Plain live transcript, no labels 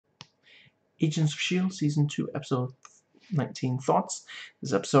Agents of S.H.I.E.L.D. Season 2, Episode 19 Thoughts.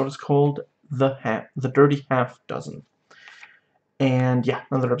 This episode is called The Dirty Half Dozen. And yeah,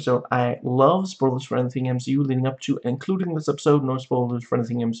 another episode I love. Spoilers for anything MCU leading up to and including this episode. No spoilers for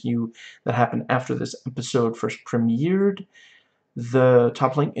anything MCU that happened after this episode first premiered. The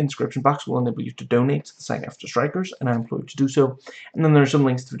top link in the description box will enable you to donate to the SAG-AFTRA strikers, and I implore you to do so. And then there are some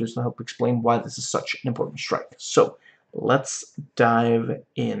links to videos to help explain why this is such an important strike. So, let's dive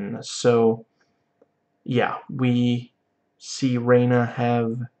in. So, yeah, we see Reyna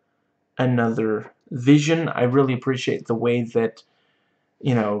have another vision. I really appreciate the way that,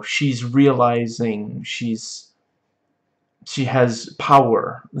 you know, she's realizing she has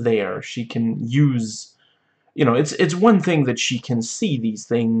power there. She can use, you know, it's one thing that she can see these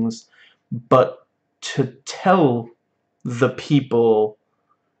things, but to tell the people,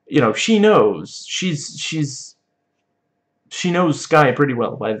 you know, she knows. She knows Sky pretty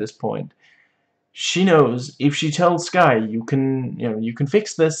well by this point. She knows if she tells Sky, you can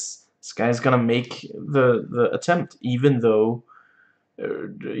fix this, Sky's gonna make the attempt, even though,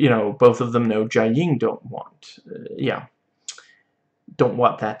 you know, both of them know Jiaying don't want, don't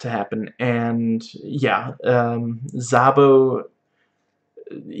want that to happen. And yeah, Zabo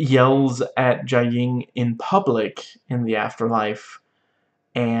yells at Jiaying in public in the afterlife,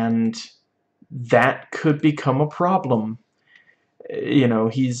 and that could become a problem. You know,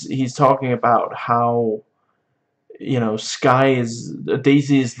 he's talking about how, you know,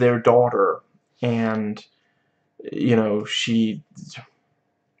 Daisy is their daughter, and, you know,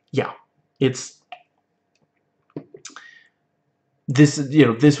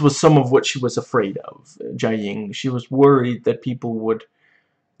 this was some of what she was afraid of, Jiaying. She was worried that people would,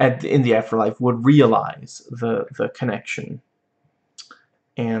 in the afterlife, would realize the connection,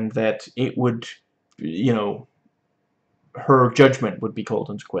 and that it would, you know, her judgment would be called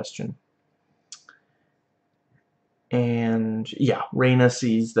into question. And yeah, Reyna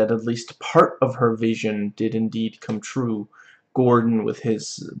sees that at least part of her vision did indeed come true. Gordon with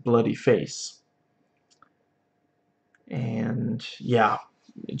his bloody face. And yeah,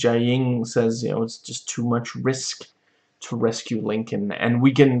 Jiaying says, you know, it's just too much risk to rescue Lincoln, and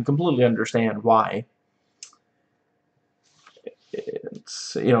we can completely understand why.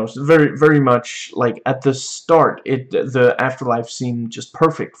 It's, you know, it's very much like at the start, the afterlife seemed just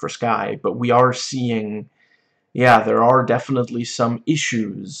perfect for Sky, but we are seeing, yeah, there are definitely some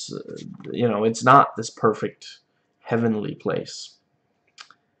issues. You know, it's not this perfect heavenly place.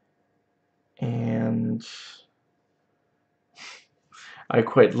 And I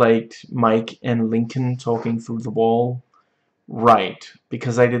quite liked Mike and Lincoln talking through the wall. Right,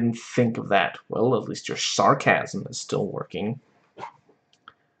 because I didn't think of that. Well, at least your sarcasm is still working.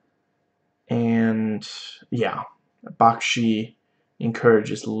 And yeah, Bakshi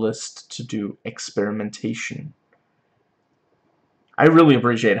encourages List to do experimentation. I really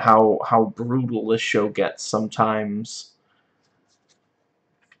appreciate how brutal this show gets sometimes.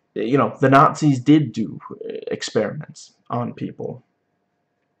 You know, the Nazis did do experiments on people.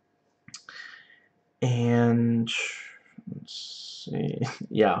 And let's see,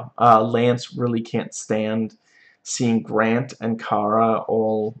 yeah, Lance really can't stand seeing Grant and Kara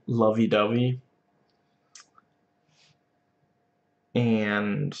all lovey-dovey.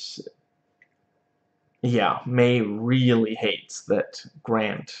 And yeah, May really hates that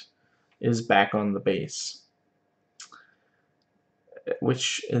Grant is back on the base,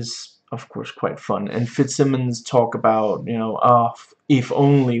 which is, of course, quite fun. And Fitzsimmons talk about, you know, if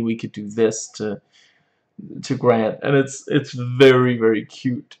only we could do this to Grant, and it's very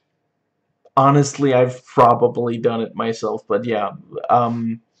cute. Honestly, I've probably done it myself, but yeah,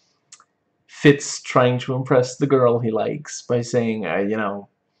 Fitz trying to impress the girl he likes by saying, you know,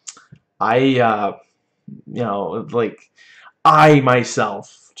 you know, like, I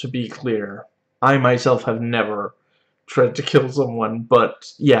myself, to be clear, I myself have never tried to kill someone,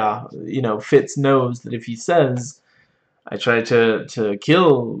 but yeah, you know, Fitz knows that if he says, I tried to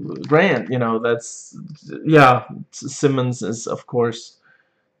kill Grant, you know, that's, yeah, Simmons is, of course,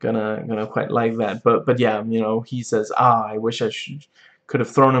 gonna quite like that, but yeah, you know, he says, I wish I could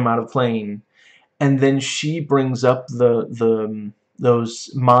have thrown him out of the plane. And then she brings up those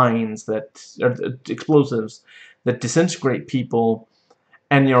mines that are explosives that disintegrate people,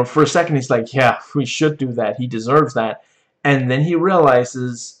 and, you know, for a second he's like, yeah, we should do that, he deserves that. And then he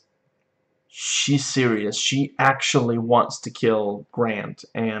realizes she's serious, she actually wants to kill Grant.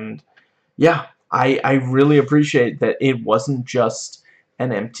 And yeah, I really appreciate that it wasn't just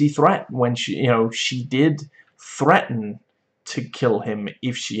an empty threat when she, you know, she did threaten to kill him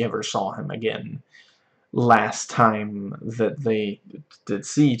if she ever saw him again. last time that they did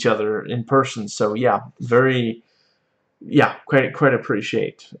see each other in person. So yeah, very, yeah, quite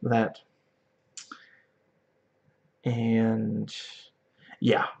appreciate that. And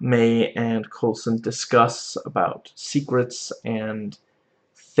yeah, May and Coulson discuss about secrets and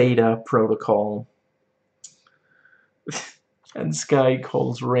Theta Protocol. And Sky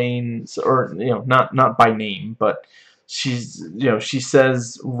calls Rain, or not by name, but she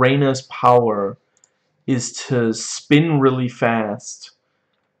says Raina's power is to spin really fast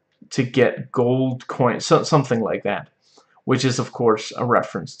to get gold coins, something like that, which is of course a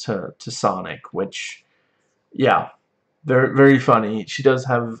reference to Sonic, which, yeah, very funny. She does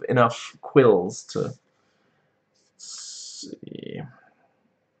have enough quills to see.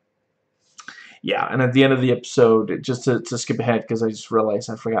 Yeah, and at the end of the episode, just to skip ahead because I just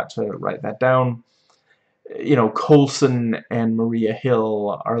realized I forgot to write that down. Coulson and Maria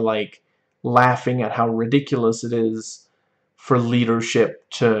Hill are like laughing at how ridiculous it is for leadership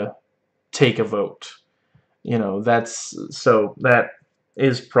to take a vote. That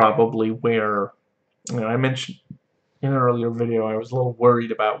is probably where, I mentioned in an earlier video I was a little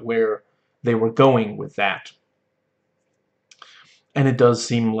worried about where they were going with that. And it does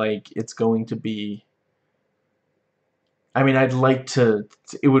seem like it's going to be, I mean, I'd like to,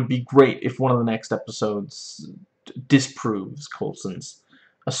 it would be great if one of the next episodes disproves Coulson's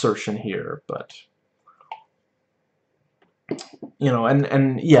assertion here, but,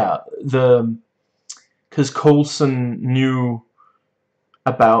 and yeah, because Coulson knew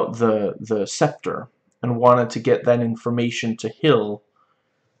about the scepter and wanted to get that information to Hill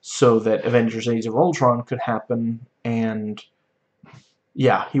so that Avengers Age of Ultron could happen, and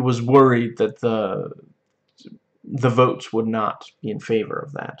yeah, he was worried that the votes would not be in favor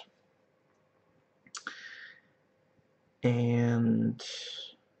of that. And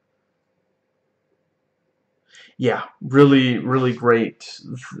yeah, really great.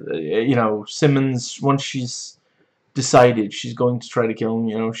 Simmons, once she's decided she's going to try to kill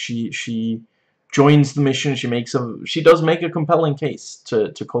him, she joins the mission. She does make a compelling case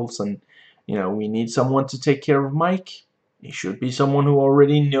to Coulson. We need someone to take care of Mike. He should be someone who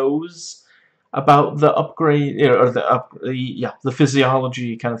already knows about the upgrade, or the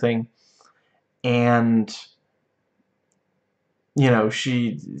physiology kind of thing. And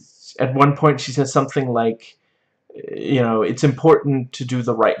she, at one point she says something like, it's important to do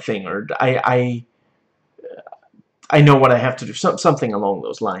the right thing, or I know what I have to do, something along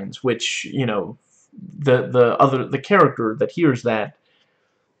those lines, which, the character that hears that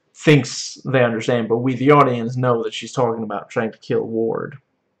thinks they understand, but we, the audience, know that she's talking about trying to kill Ward.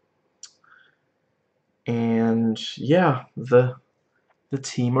 And yeah, the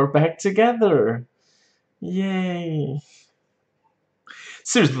team are back together. Yay.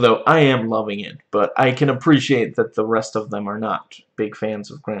 Seriously though, I am loving it, but I can appreciate that the rest of them are not big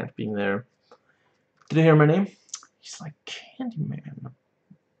fans of Grant being there. Did you hear my name? He's like Candyman.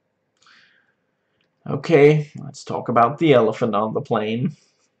 Okay, let's talk about the elephant on the plane.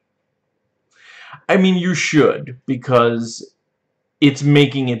 I mean, you should, because it's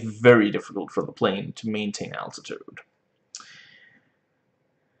making it very difficult for the plane to maintain altitude.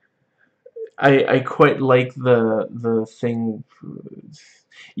 I quite like the thing.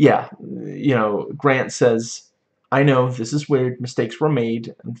 Yeah, Grant says, I know, this is weird, mistakes were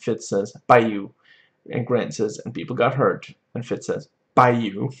made, and Fitz says, by you. And Grant says, and people got hurt, and Fitz says, by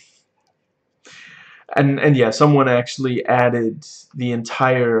you. And yeah, someone actually added the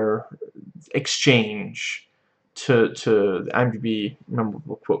entire exchange to the IMDb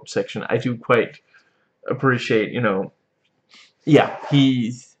memorable quote section. I do quite appreciate, yeah,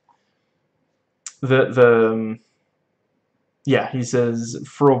 he's yeah, he says,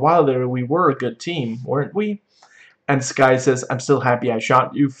 for a while there we were a good team, weren't we? And Sky says, I'm still happy I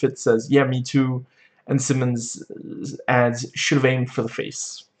shot you. Fitz says, yeah, me too. And Simmons adds, should have aimed for the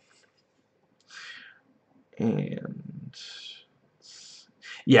face. And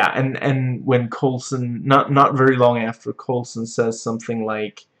yeah, and when Coulson, not very long after, Coulson says something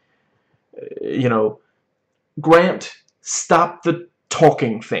like, Grant, stop the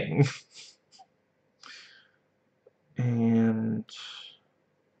talking thing. And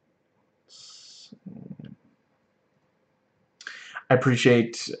I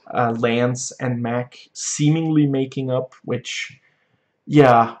appreciate Lance and Mac seemingly making up, which,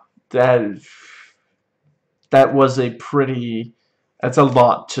 yeah, that was a pretty, that's a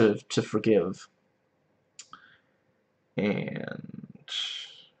lot to forgive. And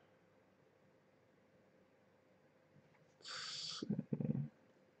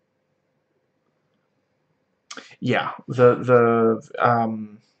yeah,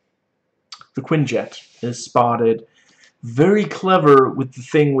 the Quinjet is spotted. Very clever with the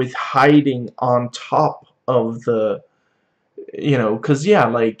thing with hiding on top of the, you know, because yeah,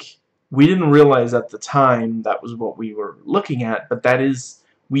 like, we didn't realize at the time that was what we were looking at, but that is,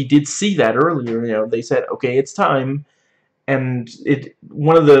 we did see that earlier. You know, they said, okay, it's time, and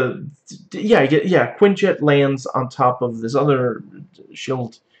one of the, yeah, Quinjet lands on top of this other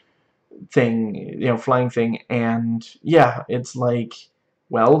shield thing, you know, flying thing, and yeah, it's like,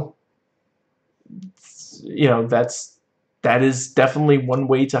 well, you know, that is definitely one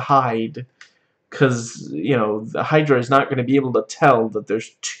way to hide, because, you know, the Hydra is not going to be able to tell that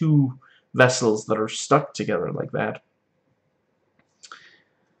there's two vessels that are stuck together like that.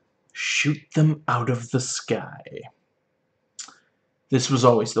 Shoot them out of the sky. This was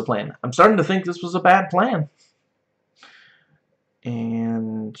always the plan. I'm starting to think this was a bad plan.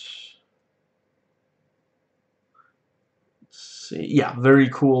 And see, yeah, very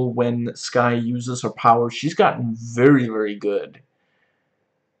cool when Sky uses her power. She's gotten very, very good.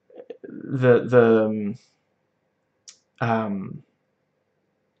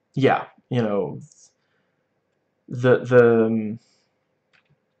 Yeah, you know,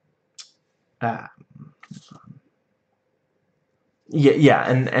 uh, yeah,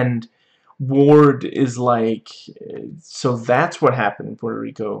 and Ward is like, so that's what happened in Puerto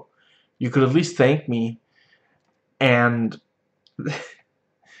Rico. You could at least thank me. And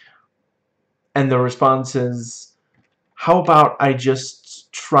and the response is, how about I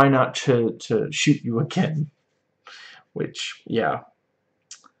just try not to shoot you again? Which, yeah,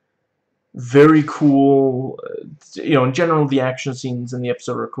 very cool. You know, in general, the action scenes in the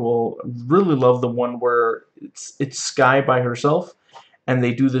episode are cool. Really love the one where it's Sky by herself, and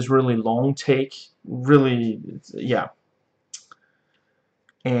they do this really long take. Really, yeah.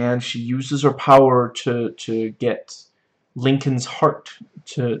 And she uses her power to get Lincoln's heart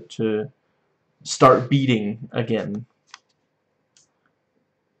to start beating again.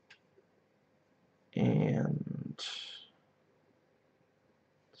 And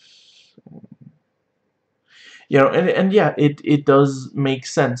you know, and yeah, it does make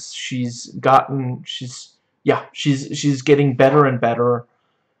sense. She's getting better and better.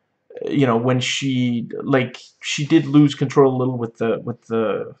 You know, when she did lose control a little with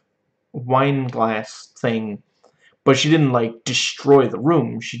the wine glass thing, but she didn't like destroy the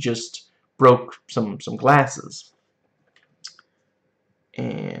room. She just broke some glasses.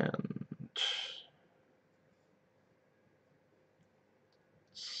 And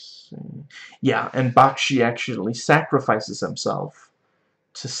yeah, and Bakshi actually sacrifices himself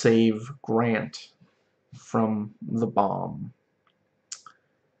to save Grant from the bomb.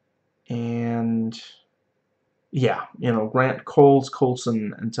 And yeah, you know, Grant calls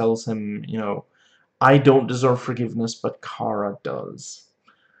Coulson and tells him, you know, I don't deserve forgiveness, but Kara does.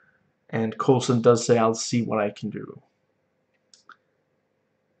 And Coulson does say, I'll see what I can do.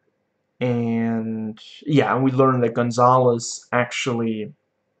 And yeah, and we learn that Gonzalez actually,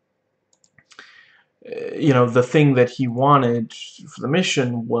 you know, the thing that he wanted for the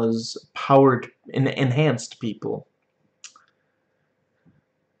mission was powered and enhanced people.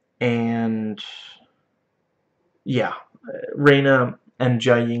 And yeah, Reina and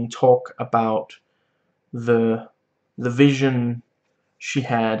Jiaying talk about the vision she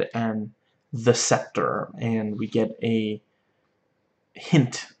had and the scepter, and we get a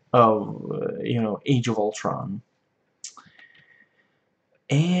hint of you know, Age of Ultron.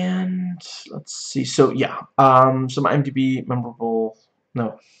 And let's see, so yeah, some IMDb memorable,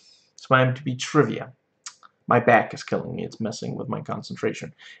 no, some IMDb trivia. My back is killing me, it's messing with my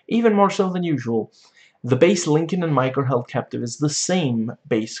concentration, even more so than usual. The base Lincoln and Mike are held captive is the same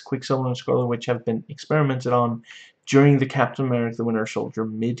base Quicksilver and Scarlet Witch have been experimented on during the Captain America the Winter Soldier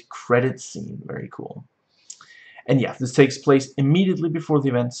mid-credit scene. Very cool. And yeah, this takes place immediately before the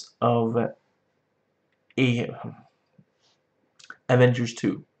events of Avengers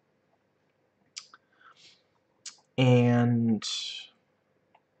 2. And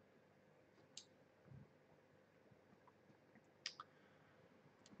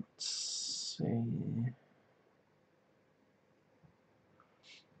let's see.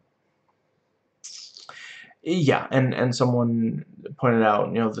 Yeah, and someone pointed out,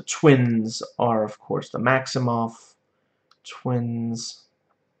 you know, the twins are, of course, the Maximoff twins.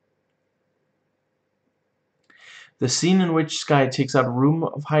 The scene in which Skye takes out a room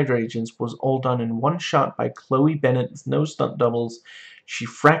of Hydra agents was all done in one shot by Chloe Bennett with no stunt doubles. She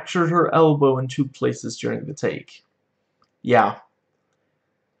fractured her elbow in 2 places during the take. Yeah.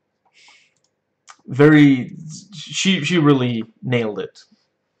 Very, she really nailed it.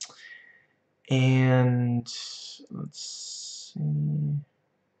 And let's see.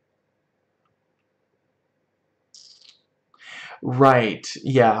 Right,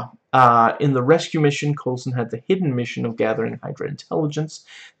 yeah. In the rescue mission, Coulson had the hidden mission of gathering Hydra intelligence.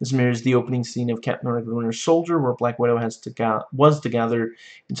 This mirrors the opening scene of Captain America the Winter Soldier, where Black Widow was to gather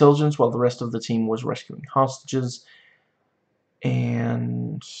intelligence while the rest of the team was rescuing hostages.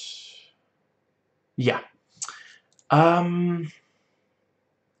 And yeah. Um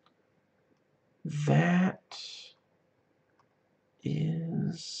that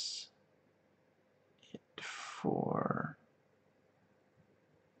is it for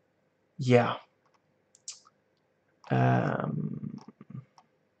yeah. Um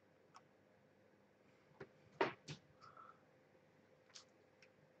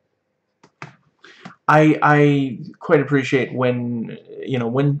I quite appreciate when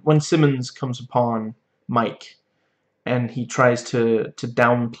when Simmons comes upon Mike and he tries to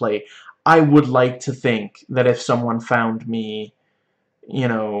downplay. I would like to think that if someone found me, you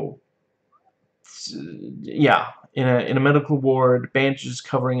know, yeah, in a medical ward, bandages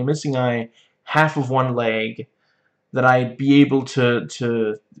covering a missing eye, half of one leg, that I'd be able to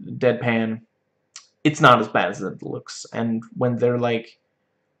deadpan. It's not as bad as it looks, and when they're like,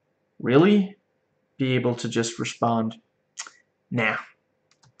 really, be able to just respond, nah,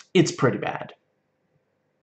 it's pretty bad.